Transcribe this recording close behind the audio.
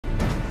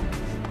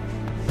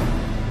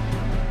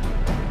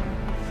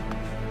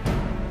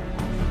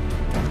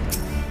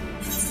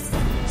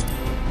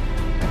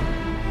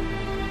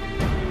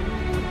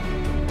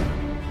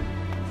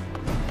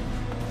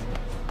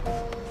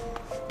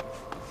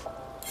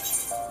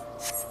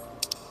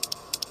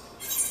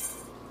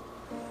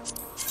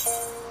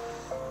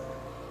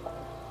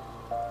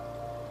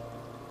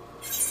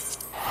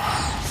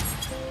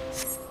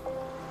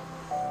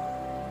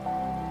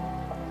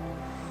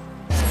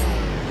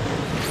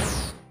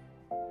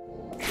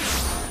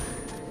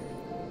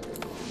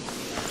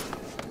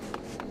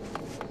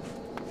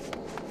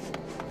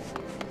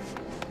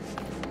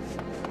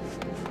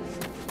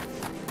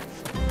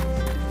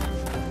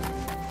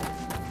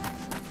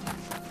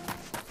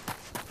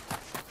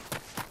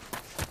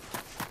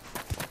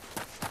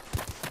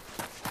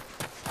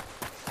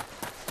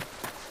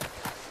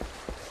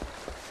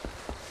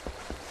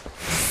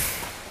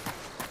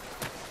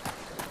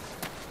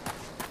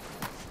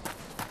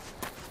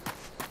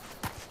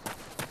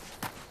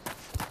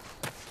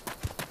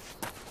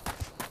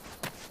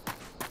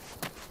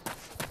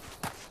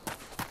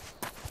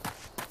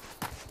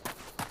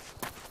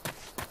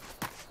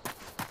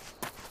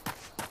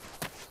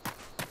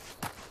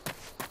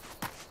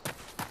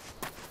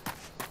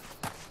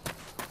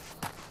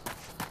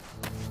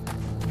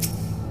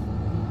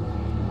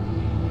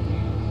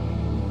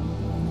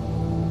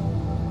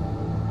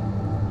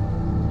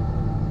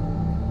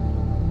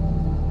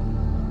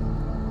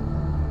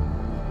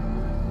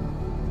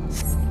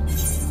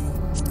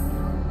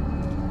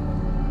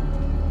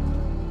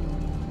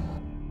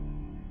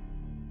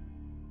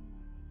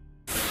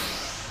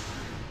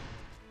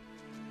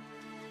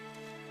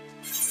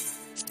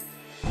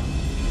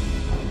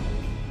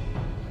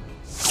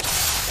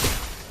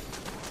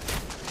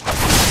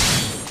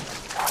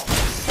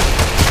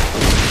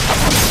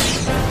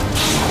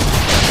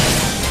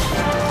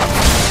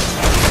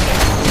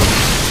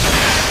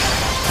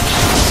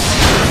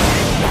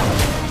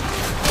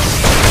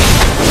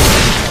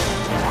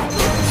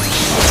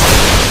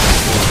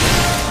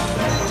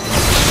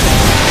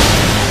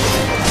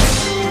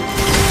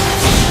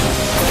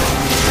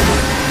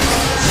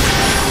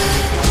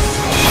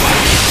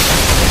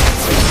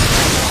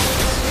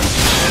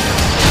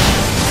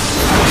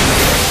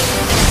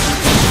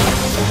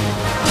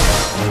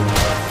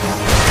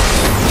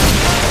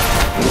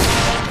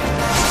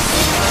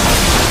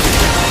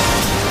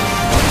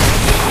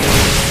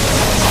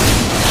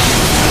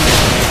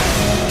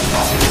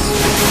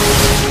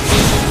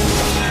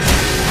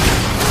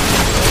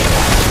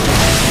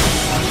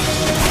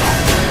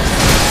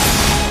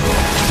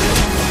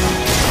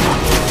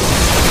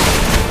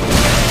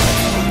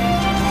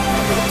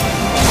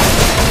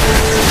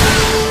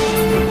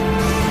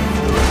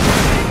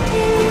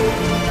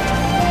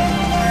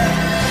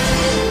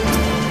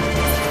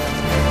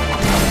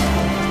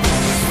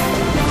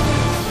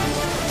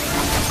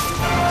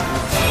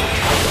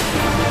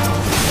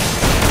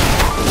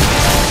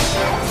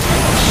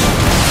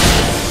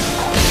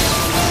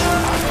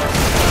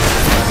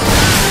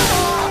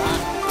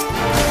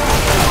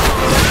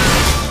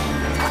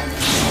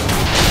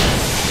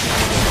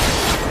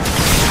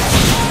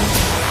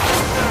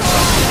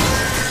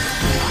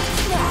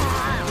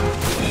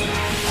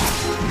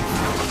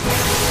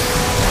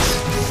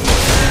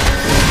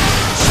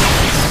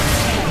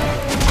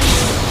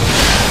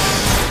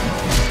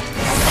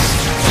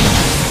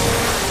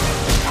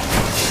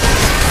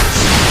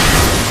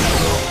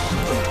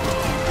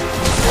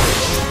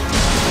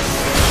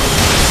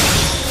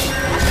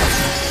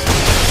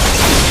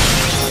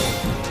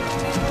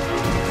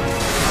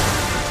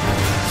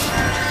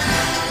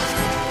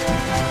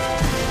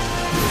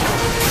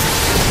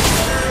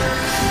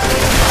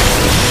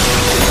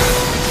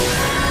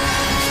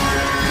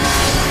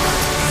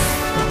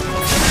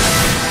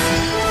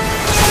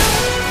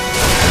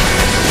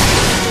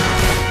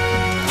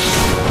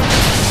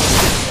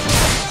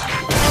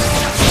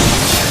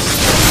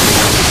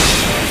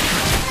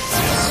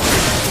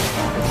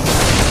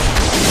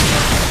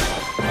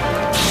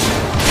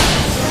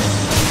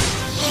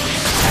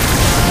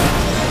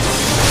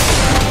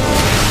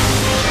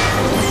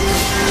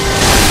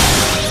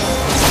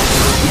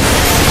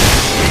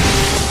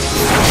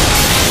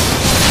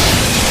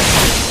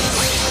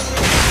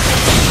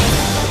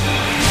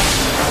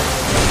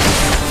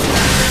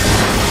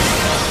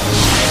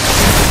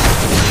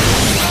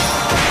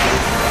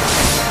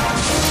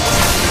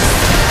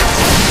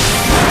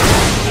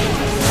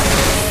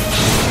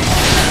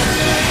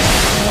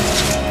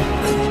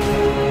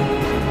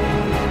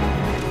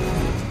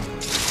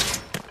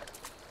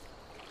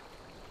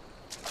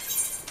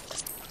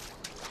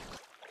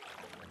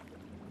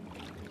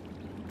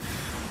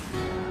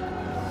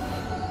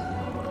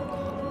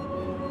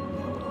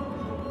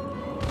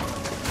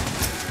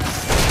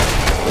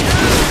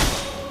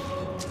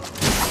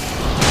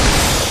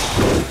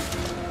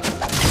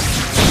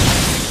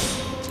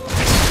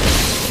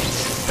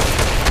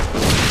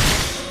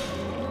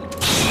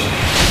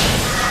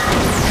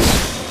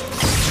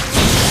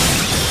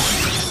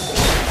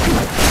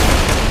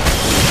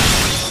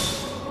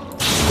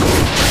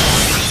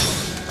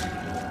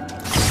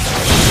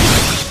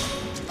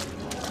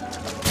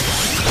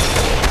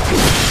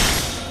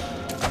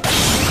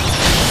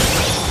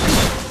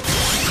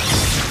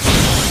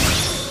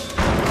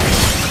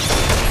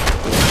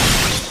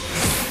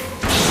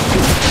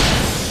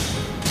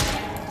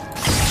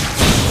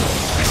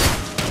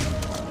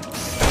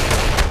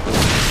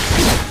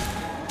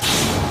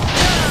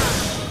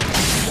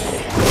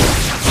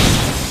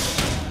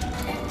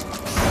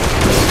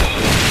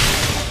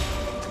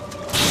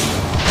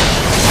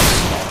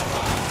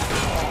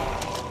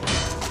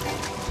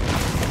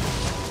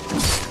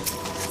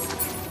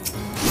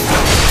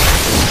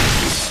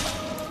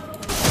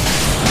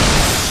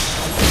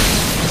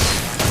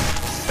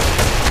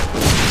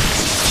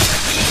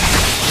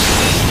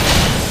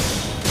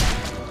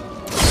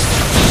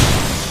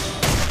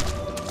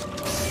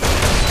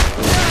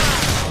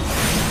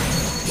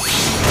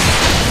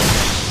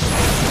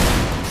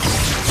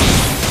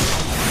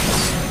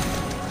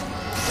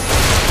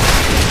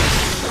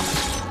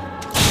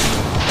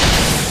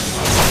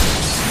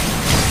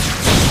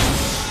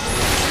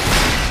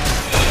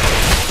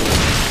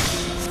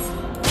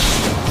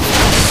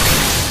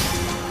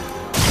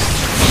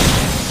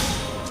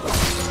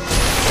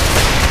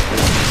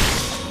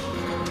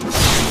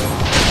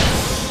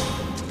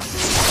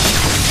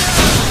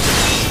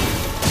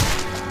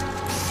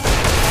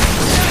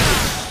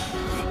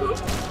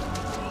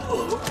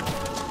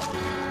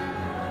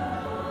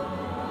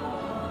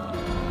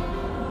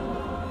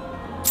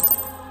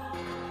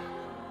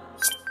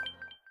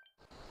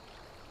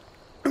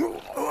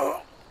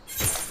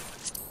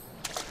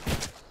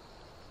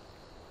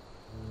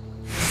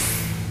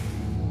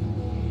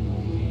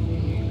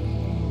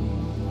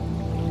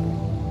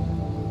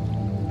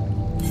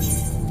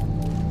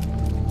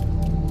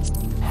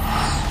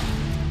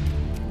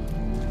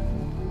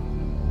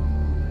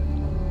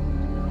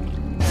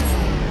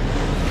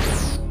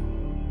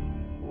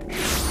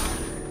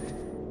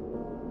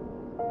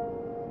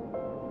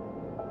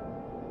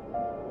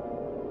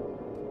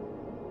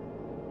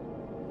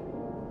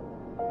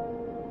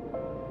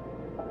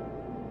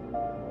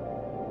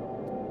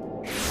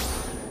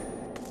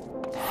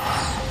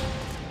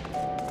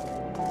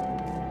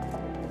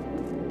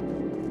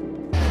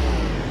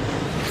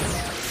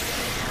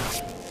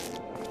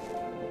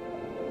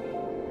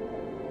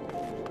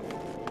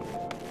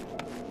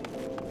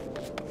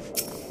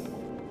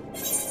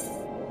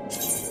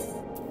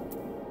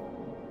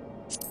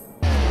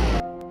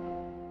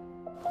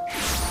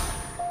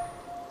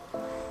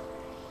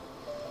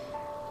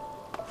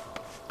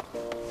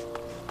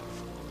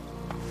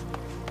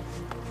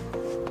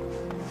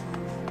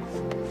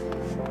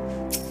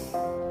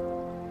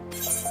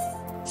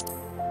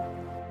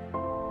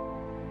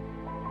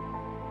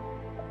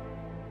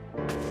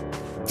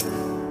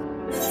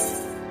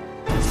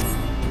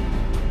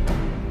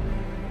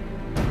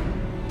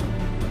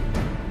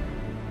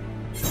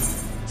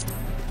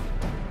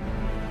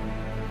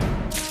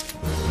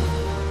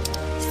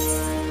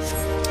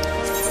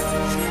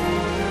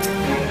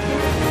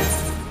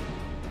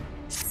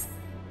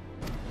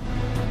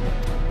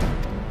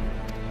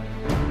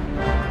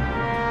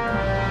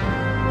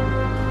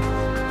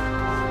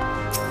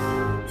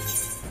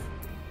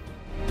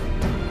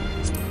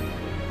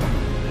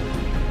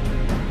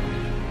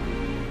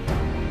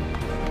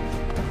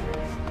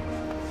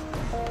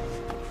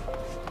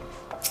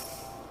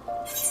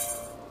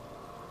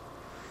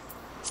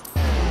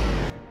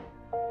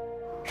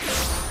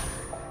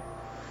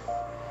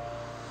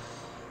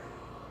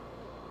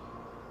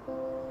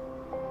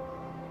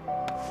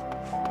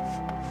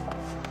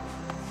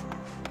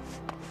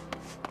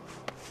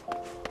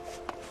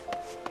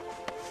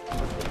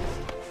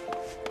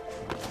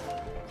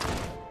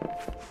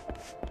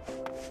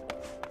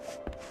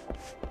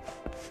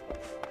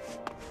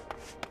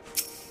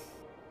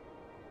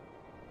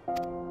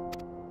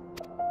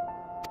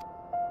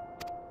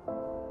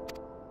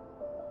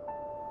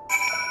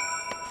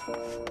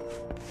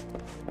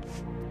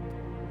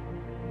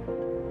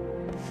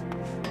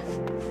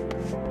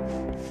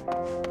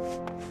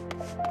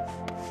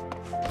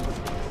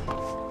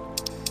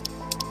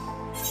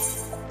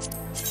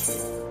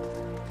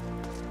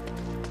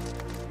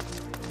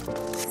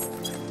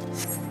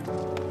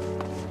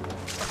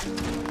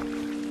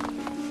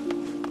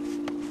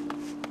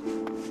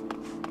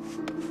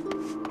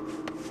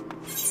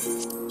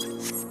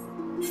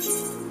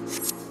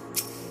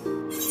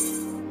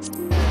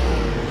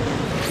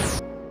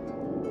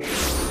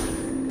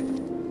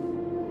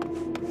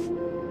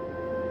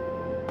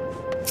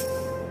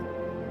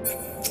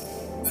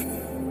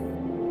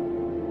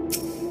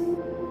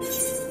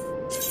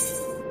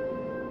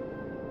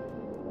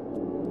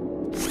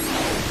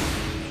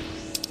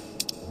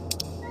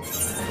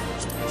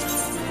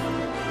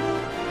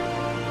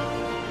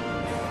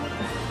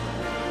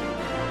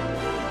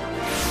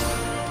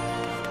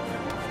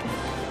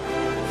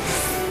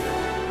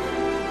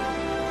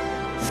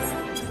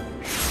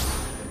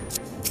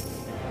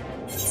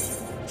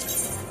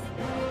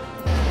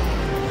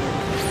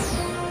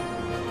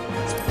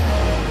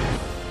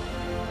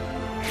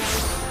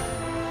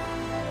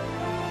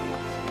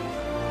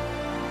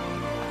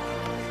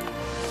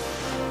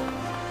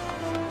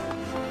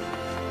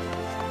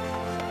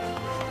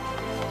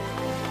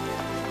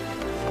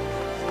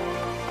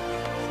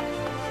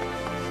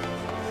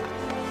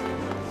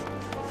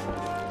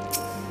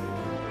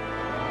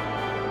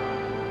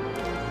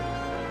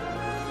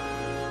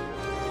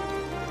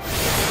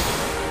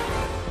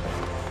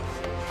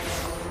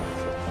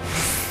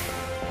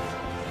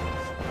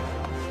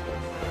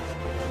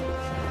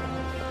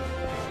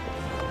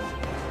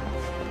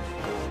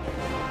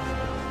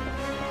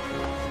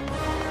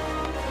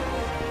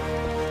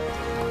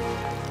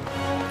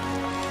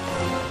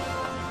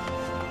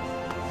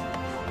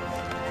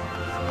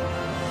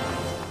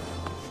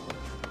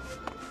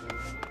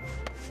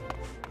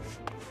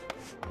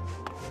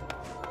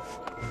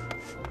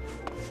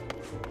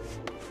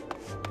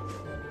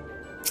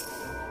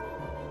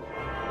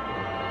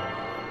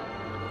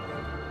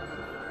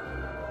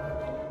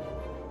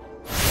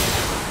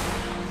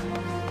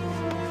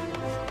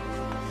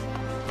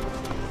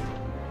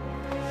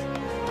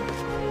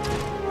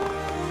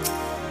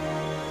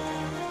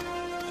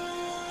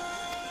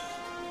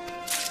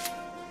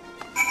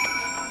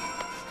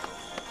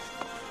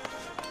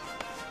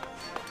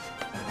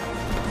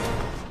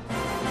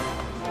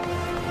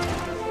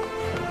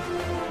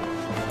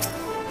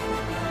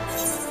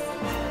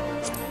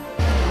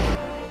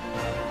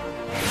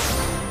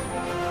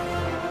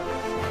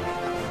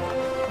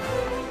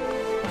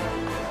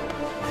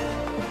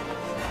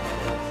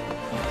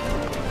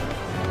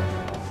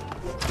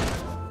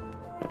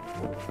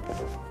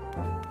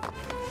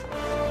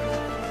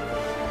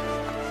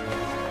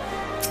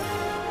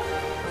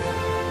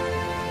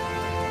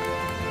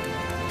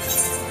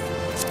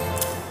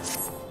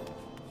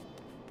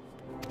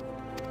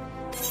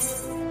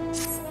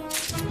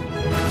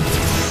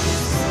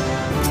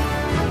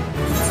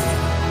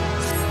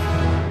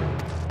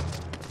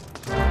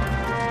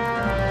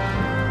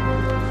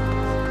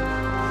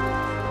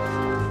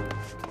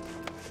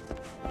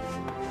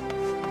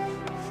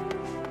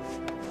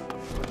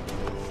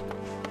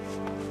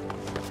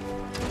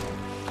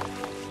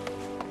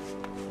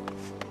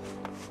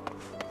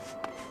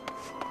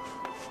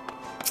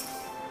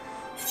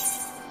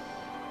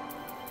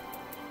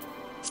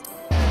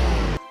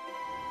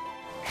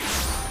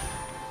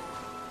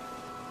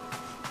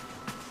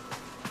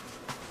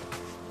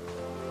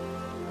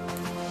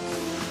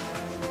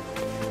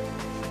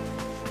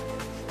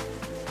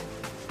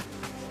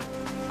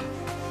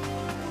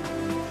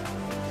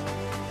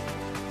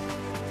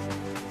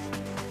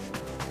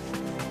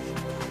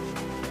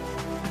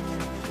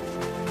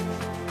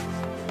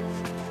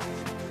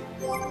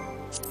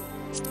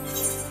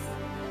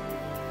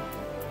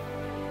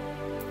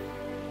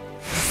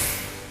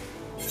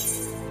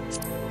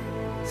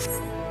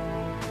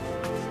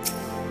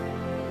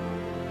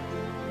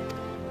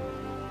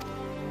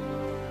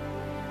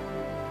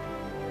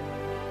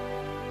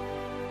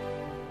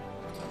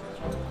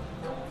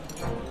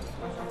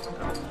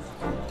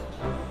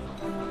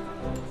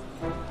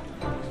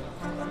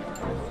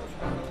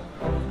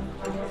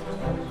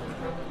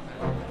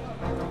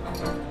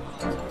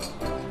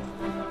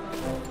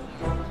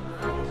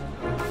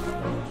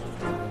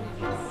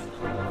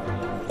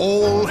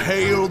All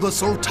hail the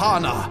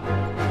Sultana!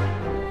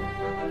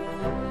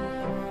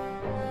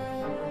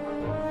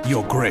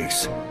 Your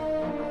Grace.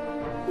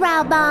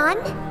 Raoban?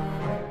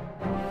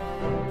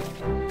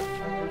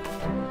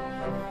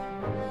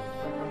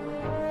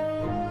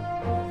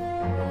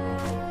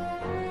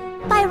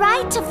 By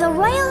right of the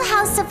Royal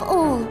House of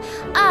All,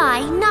 I,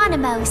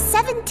 Nanamo,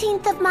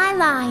 17th of my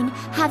line,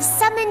 have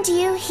summoned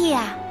you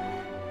here.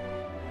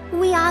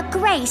 We are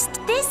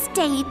graced this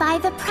day by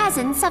the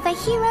presence of a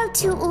hero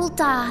to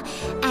Ul'dah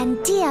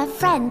and dear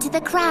friend to the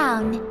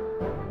crown.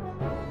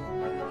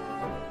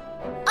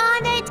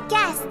 Honored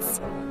guests,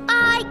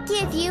 I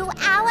give you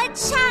our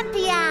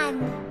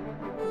champion!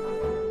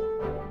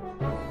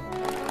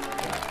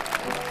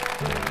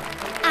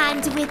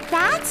 And with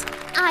that,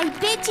 I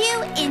bid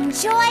you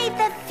enjoy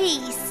the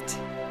feast.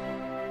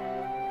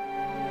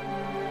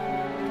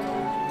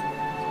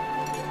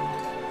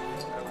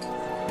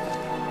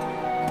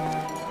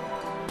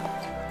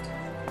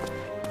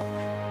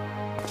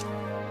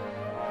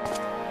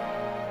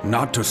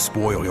 Not to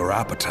spoil your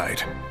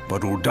appetite,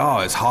 but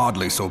Ul'dah is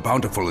hardly so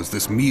bountiful as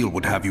this meal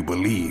would have you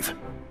believe.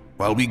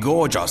 While we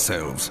gorge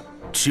ourselves,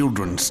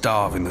 children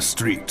starve in the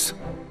streets.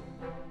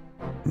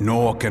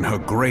 Nor can her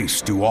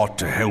grace do aught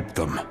to help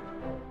them.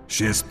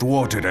 She is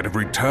thwarted at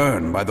every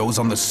turn by those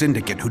on the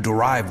syndicate who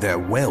derive their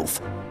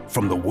wealth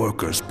from the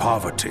workers'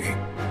 poverty.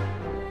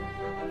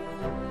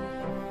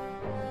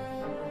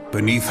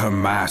 Beneath her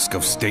mask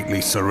of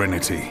stately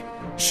serenity,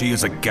 she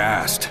is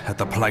aghast at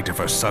the plight of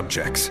her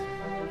subjects.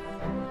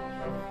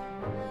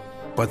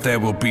 But there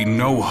will be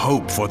no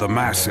hope for the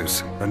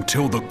masses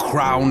until the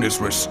crown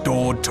is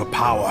restored to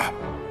power.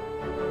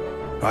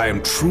 I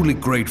am truly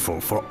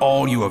grateful for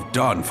all you have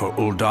done for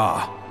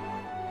Ul'dah,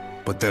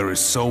 but there is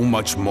so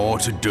much more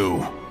to do.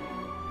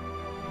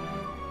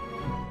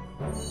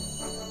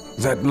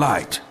 That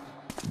light,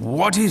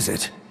 what is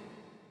it?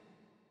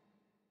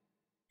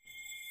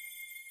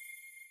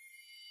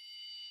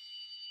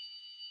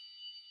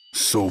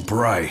 So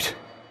bright,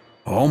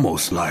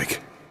 almost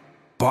like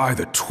by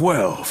the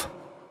 12.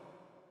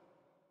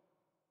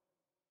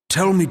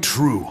 Tell me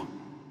true,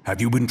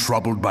 have you been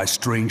troubled by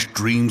strange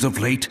dreams of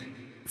late?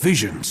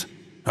 Visions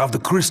of the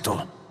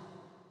crystal?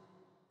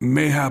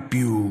 Mayhap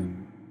you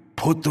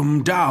put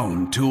them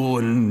down to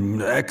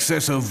an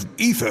excess of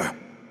ether?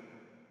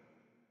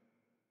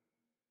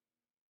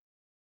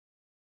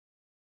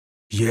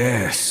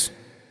 Yes,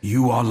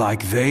 you are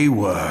like they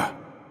were.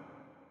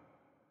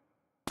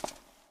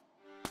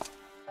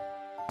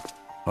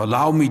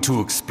 Allow me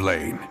to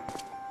explain.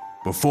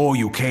 Before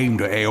you came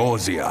to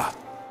Eorzea,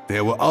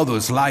 there were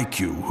others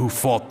like you who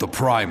fought the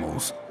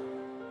primals.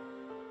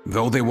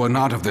 Though they were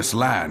not of this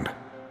land,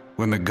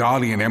 when the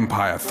Garlean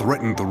Empire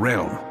threatened the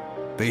realm,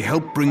 they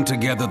helped bring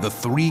together the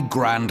 3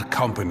 grand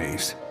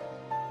companies.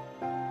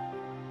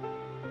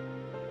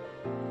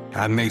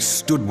 And they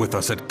stood with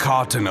us at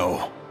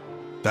Cartano,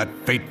 that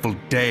fateful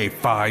day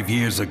 5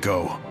 years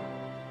ago.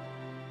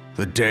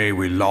 The day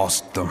we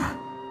lost them.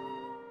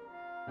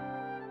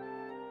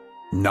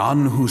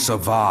 None who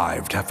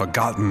survived have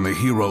forgotten the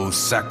hero's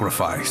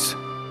sacrifice.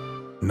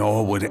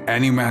 Nor would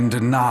any man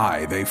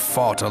deny they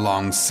fought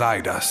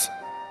alongside us.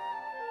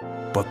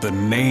 But the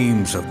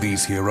names of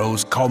these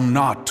heroes come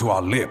not to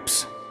our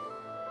lips.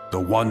 The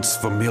once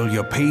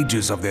familiar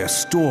pages of their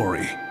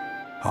story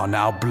are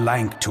now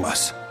blank to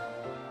us.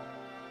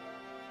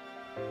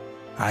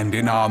 And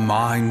in our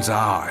mind's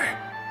eye,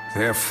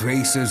 their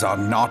faces are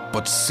naught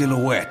but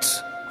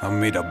silhouettes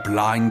amid a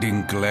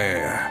blinding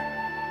glare.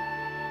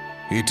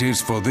 It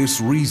is for this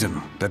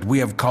reason that we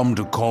have come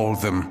to call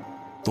them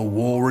the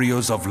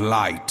Warriors of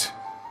Light.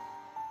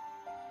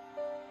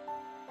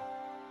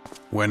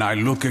 When I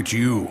look at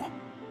you,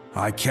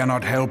 I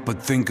cannot help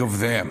but think of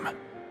them,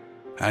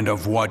 and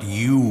of what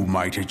you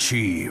might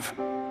achieve.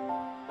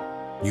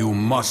 You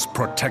must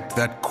protect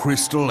that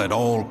crystal at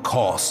all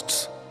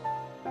costs.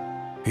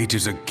 It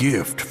is a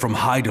gift from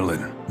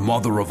Hydaelyn,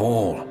 Mother of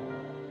All,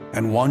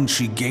 and one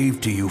she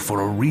gave to you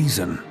for a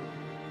reason.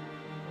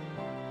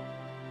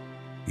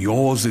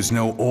 Yours is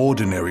no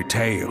ordinary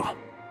tale.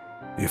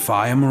 If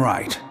I am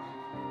right,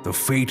 the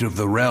fate of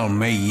the realm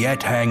may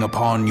yet hang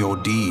upon your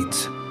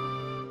deeds.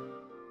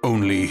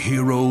 Only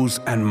heroes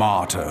and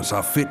martyrs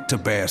are fit to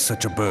bear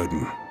such a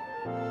burden.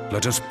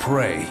 Let us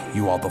pray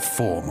you are the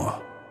former.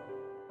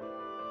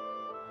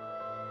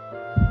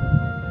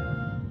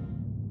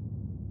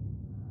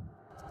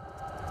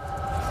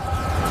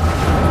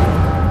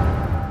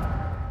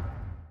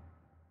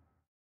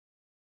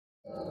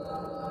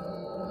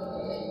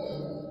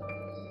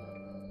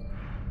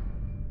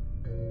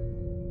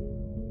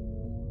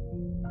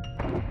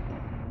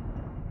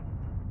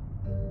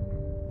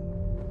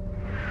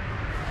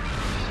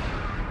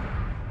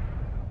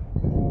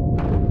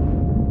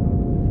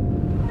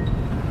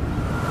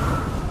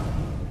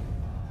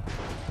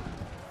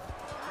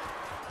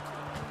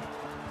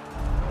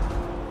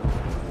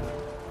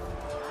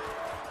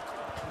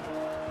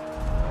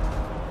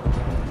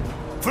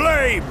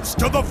 Flames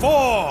to the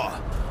fore!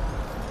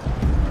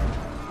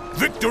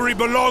 Victory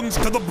belongs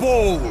to the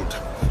bold,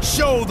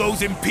 Show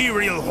those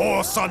Imperial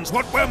whore sons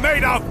what we're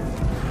made of!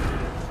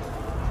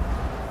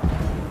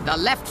 The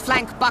left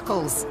flank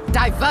buckles.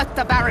 Divert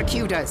the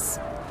barracudas.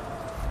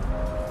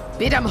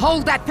 Bid them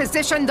hold that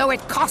position, though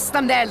it cost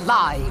them their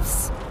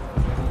lives.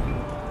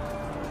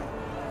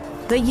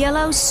 The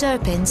yellow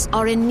serpents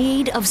are in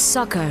need of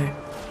succor.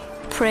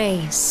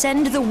 Pray,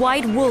 send the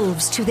white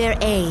wolves to their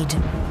aid.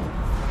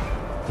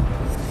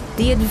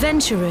 The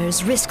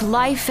adventurers risk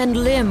life and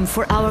limb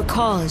for our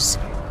cause.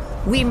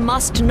 We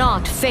must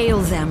not fail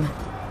them.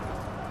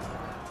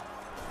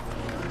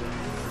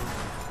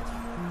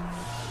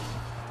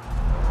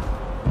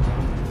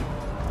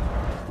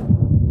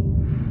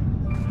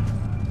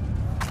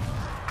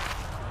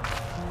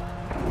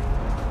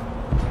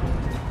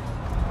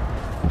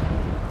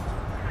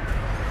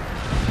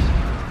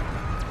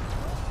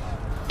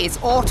 Is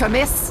aught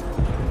amiss?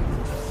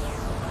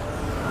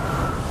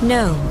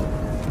 No,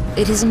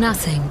 it is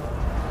nothing.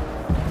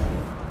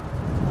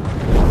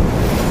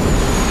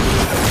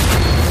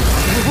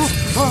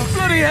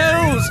 Bloody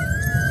hells!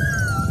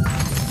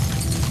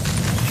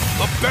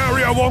 The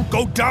barrier won't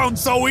go down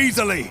so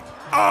easily!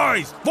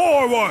 Eyes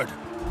forward!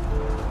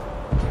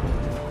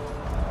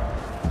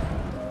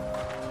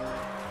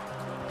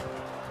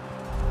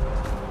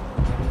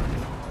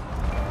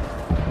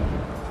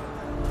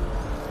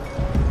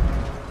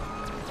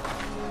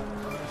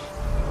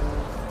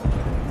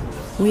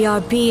 We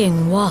are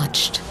being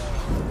watched.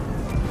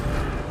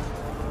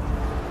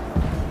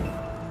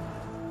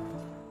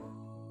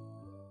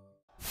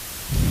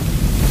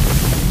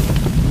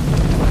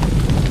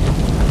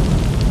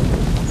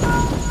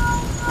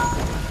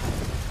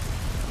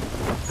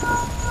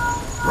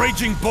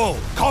 Raging Bull,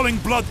 calling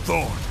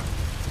Bloodthorn!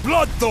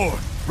 Bloodthorn,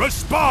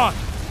 respond!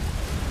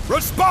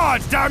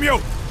 Respond, damn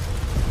you!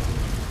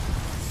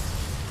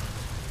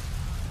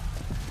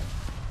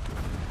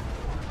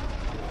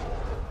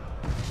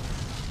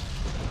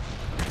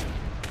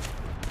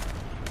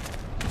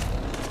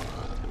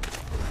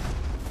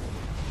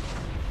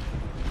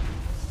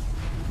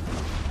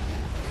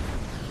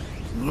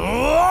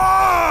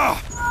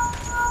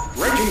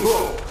 Raging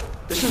Bull,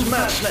 this is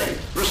Mad Snake.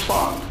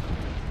 Respond.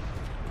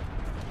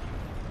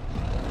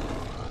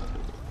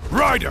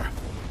 Ryder,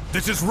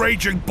 this is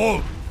Raging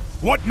Bull.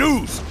 What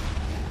news?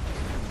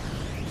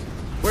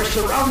 We're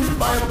surrounded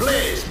by a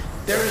blaze.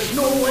 There is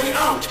no way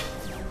out.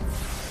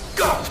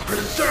 Gods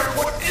preserve,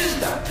 what is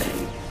that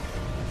thing?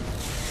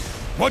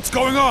 What's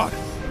going on?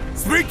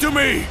 Speak to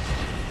me!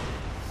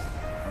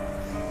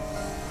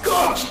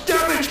 Gods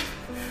damn it!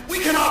 We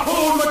cannot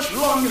hold much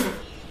longer.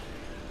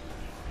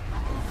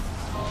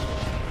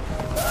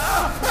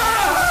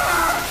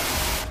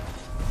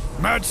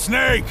 Mad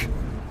Snake!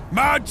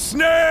 Mad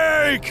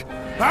Snake!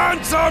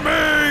 Answer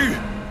me!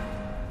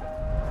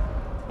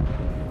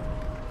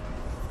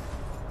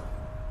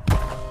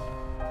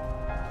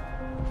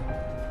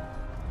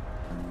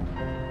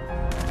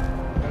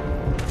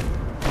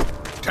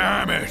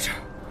 Damn it!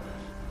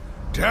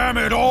 Damn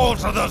it all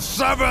to the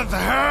 7th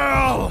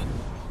hell!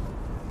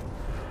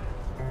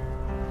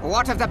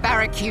 What of the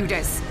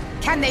barracudas?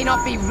 Can they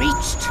not be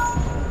reached?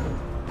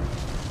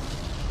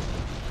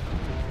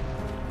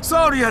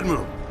 Sorry,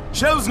 Admiral.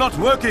 Shell's not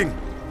working.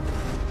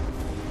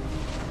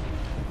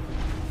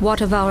 What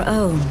of our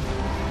own?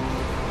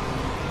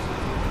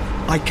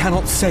 I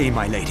cannot say,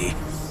 my lady.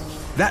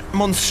 That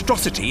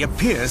monstrosity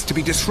appears to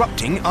be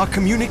disrupting our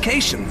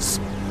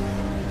communications.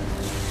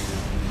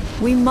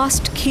 We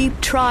must keep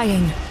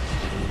trying.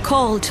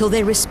 Call till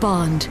they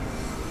respond.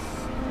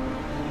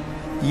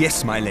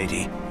 Yes, my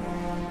lady.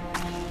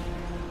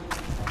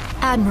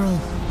 Admiral,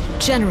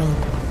 General,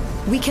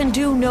 we can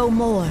do no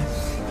more.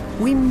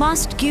 We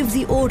must give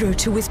the order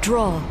to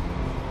withdraw.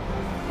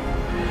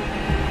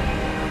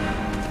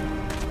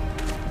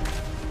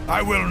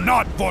 I will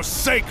not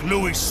forsake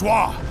Louis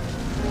Soir!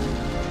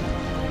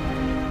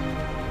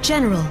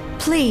 General,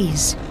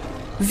 please.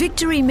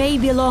 Victory may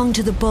belong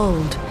to the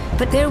bold,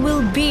 but there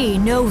will be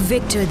no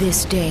victor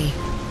this day.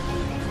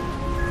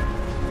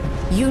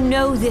 You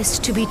know this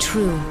to be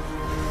true.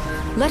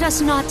 Let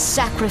us not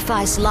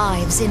sacrifice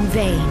lives in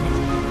vain.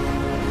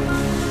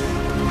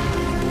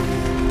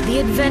 The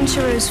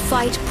adventurers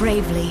fight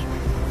bravely,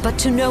 but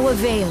to no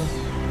avail.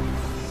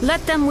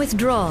 Let them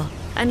withdraw,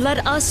 and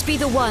let us be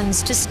the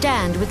ones to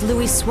stand with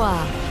Louis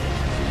Soir.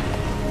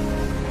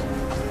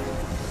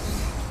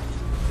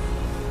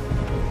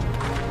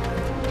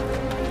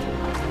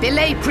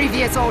 Belay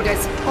previous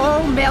orders.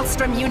 All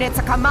Maelstrom units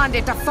are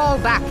commanded to fall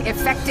back,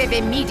 effective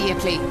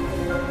immediately.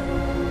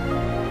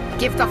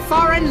 Give the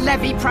foreign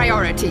levy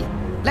priority.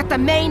 Let the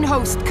main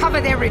host cover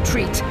their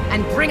retreat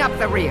and bring up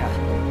the rear.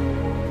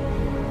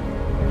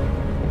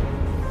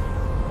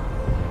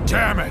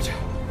 Damn it!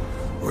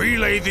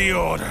 Relay the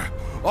order.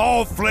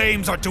 All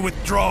flames are to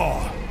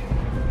withdraw.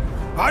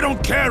 I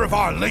don't care if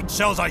our link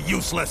shells are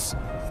useless.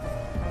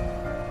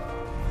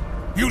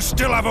 You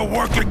still have a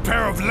working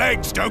pair of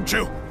legs, don't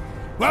you?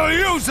 Well,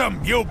 use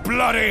them, you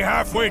bloody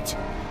half-wit!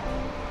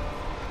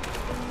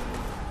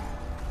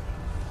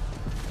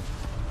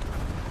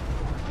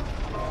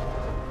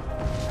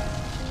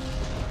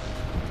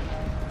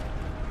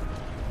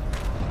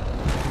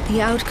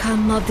 The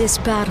outcome of this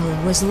battle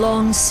was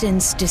long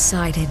since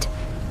decided.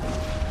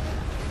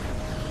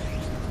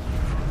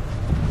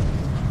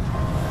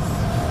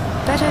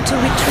 Better to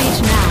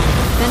retreat now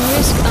than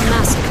risk a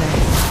massacre.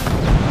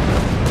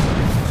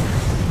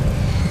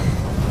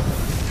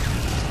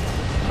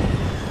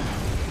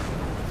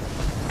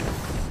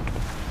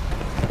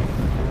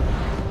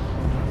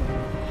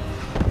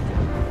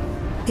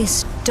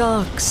 This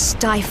dark,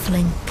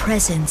 stifling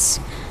presence.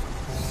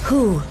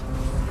 Who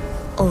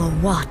or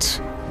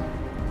what?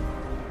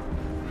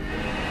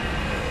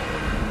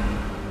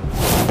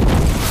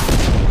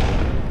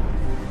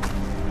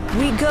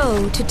 We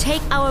go to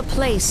take our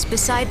place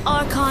beside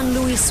Archon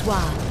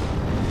Louisoix.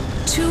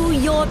 To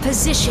your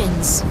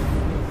positions.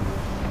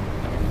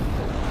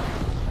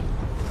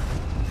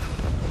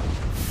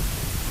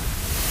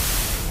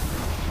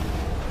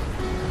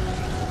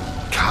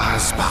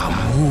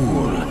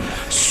 Kasbamul,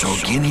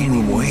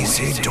 Soginin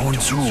Moise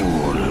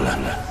Donzul.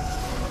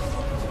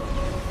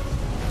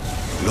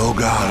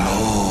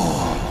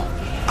 Logalo,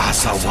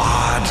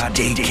 Asawad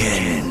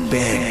Deken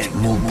Bet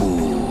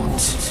Mubud.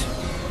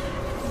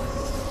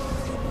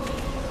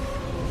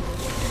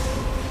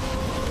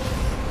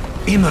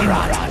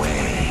 Immeratwe,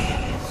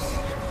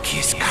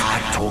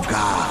 Kiskat Toga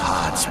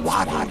Hats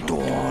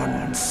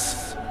Waddledorns.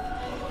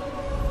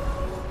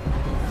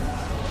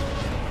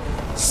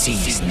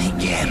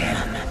 Seasonigem,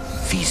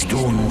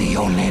 Fisdun the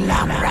only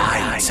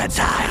Lamrai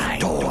Sadai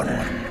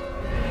Dorn.